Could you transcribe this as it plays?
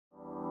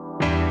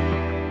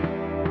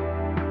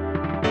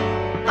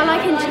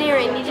like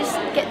engineering, you just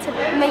get to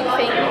make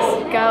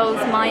things. Girls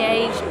my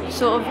age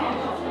sort of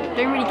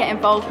don't really get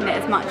involved in it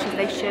as much as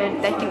they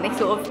should. They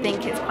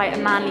think it's quite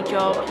a manly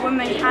job.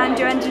 Women can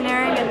do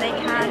engineering and they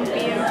can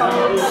be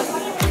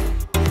involved.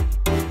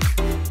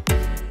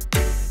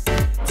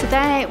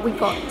 Today we've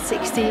got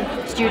 60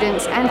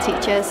 students and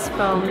teachers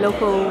from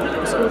local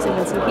schools in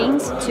Milton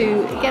Keynes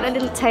to get a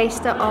little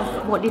taster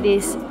of what it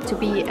is to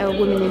be a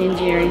woman in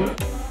engineering.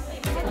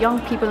 Young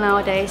people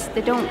nowadays,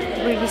 they don't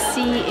really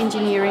see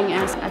engineering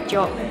as a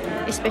job,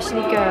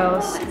 especially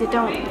girls. They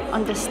don't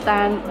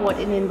understand what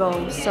it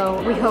involves, so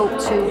we hope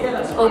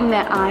to open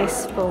their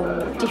eyes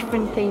for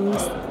different things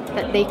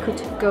that they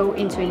could go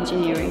into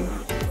engineering.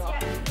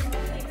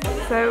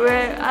 So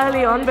we're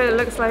early on, but it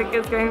looks like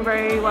it's going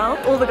very well.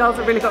 All the girls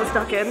have really got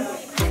stuck in.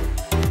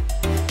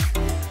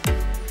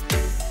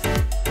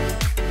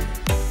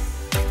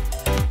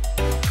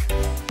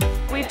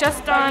 We've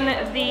just done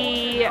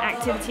the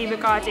activity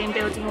regarding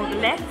building all the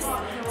lifts.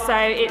 So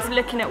it's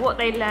looking at what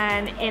they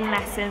learn in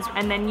lessons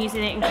and then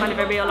using it in kind of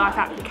a real life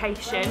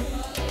application.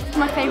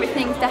 My favourite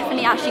thing is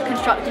definitely actually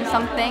constructing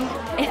something.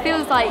 It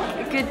feels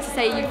like good to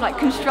say you've like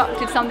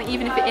constructed something,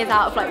 even if it is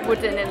out of like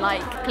wooden and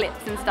like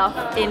clips and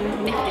stuff in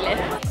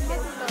Niftylift.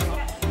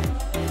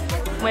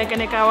 We're going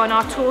to go on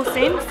our tour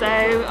soon,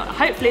 so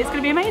hopefully it's going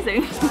to be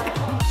amazing.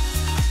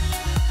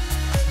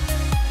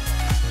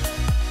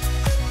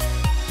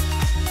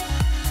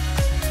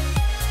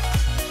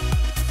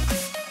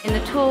 In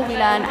the tour we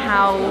learn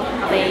how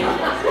they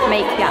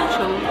make the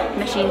actual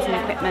machines and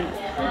equipment.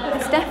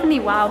 It's definitely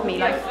wowed me.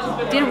 Like,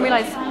 didn't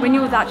realise when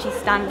you was actually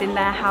standing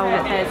there how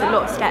there's a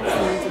lot of steps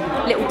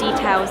and little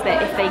details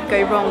that if they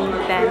go wrong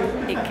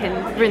then it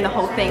can ruin the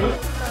whole thing.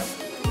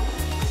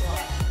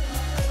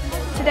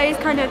 Today's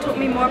kind of taught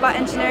me more about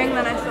engineering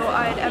than I thought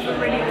I'd ever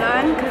really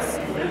learn, because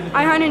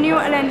I kind of knew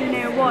what an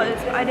engineer was,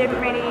 but I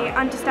didn't really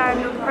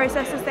understand all the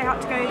processes they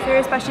had to go through,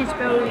 especially to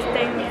build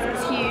things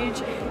as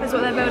huge as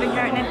what they're building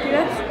here at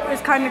Niftylift. It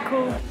was kind of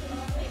cool.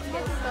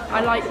 I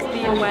like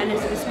the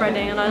awareness that it's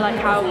spreading, and I like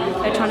how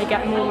they're trying to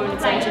get more women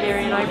into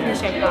engineering, and I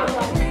appreciate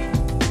that.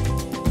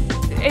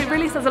 It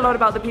really says a lot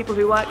about the people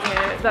who work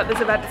here that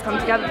this event has come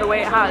together the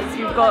way it has.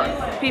 You've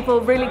got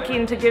people really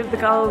keen to give the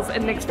girls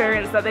an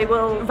experience that they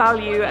will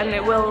value and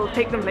it will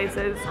take them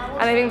places.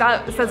 And I think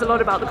that says a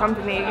lot about the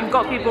company. You've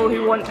got people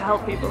who want to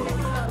help people.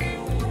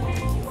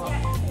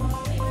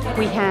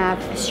 We have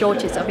a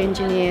shortage of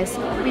engineers.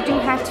 We do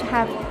have to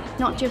have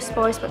not just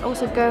boys but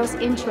also girls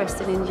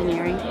interested in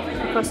engineering,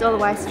 because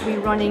otherwise we're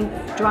running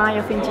dry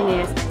of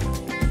engineers.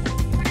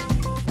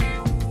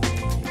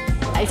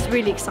 It's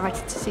really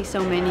exciting to see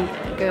so many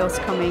girls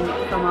coming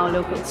from our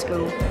local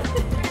school.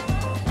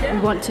 We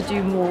want to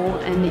do more,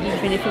 and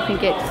even if we can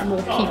get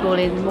more people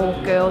in, more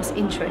girls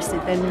interested,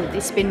 then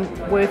it's been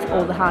worth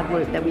all the hard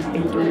work that we've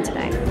been doing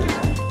today.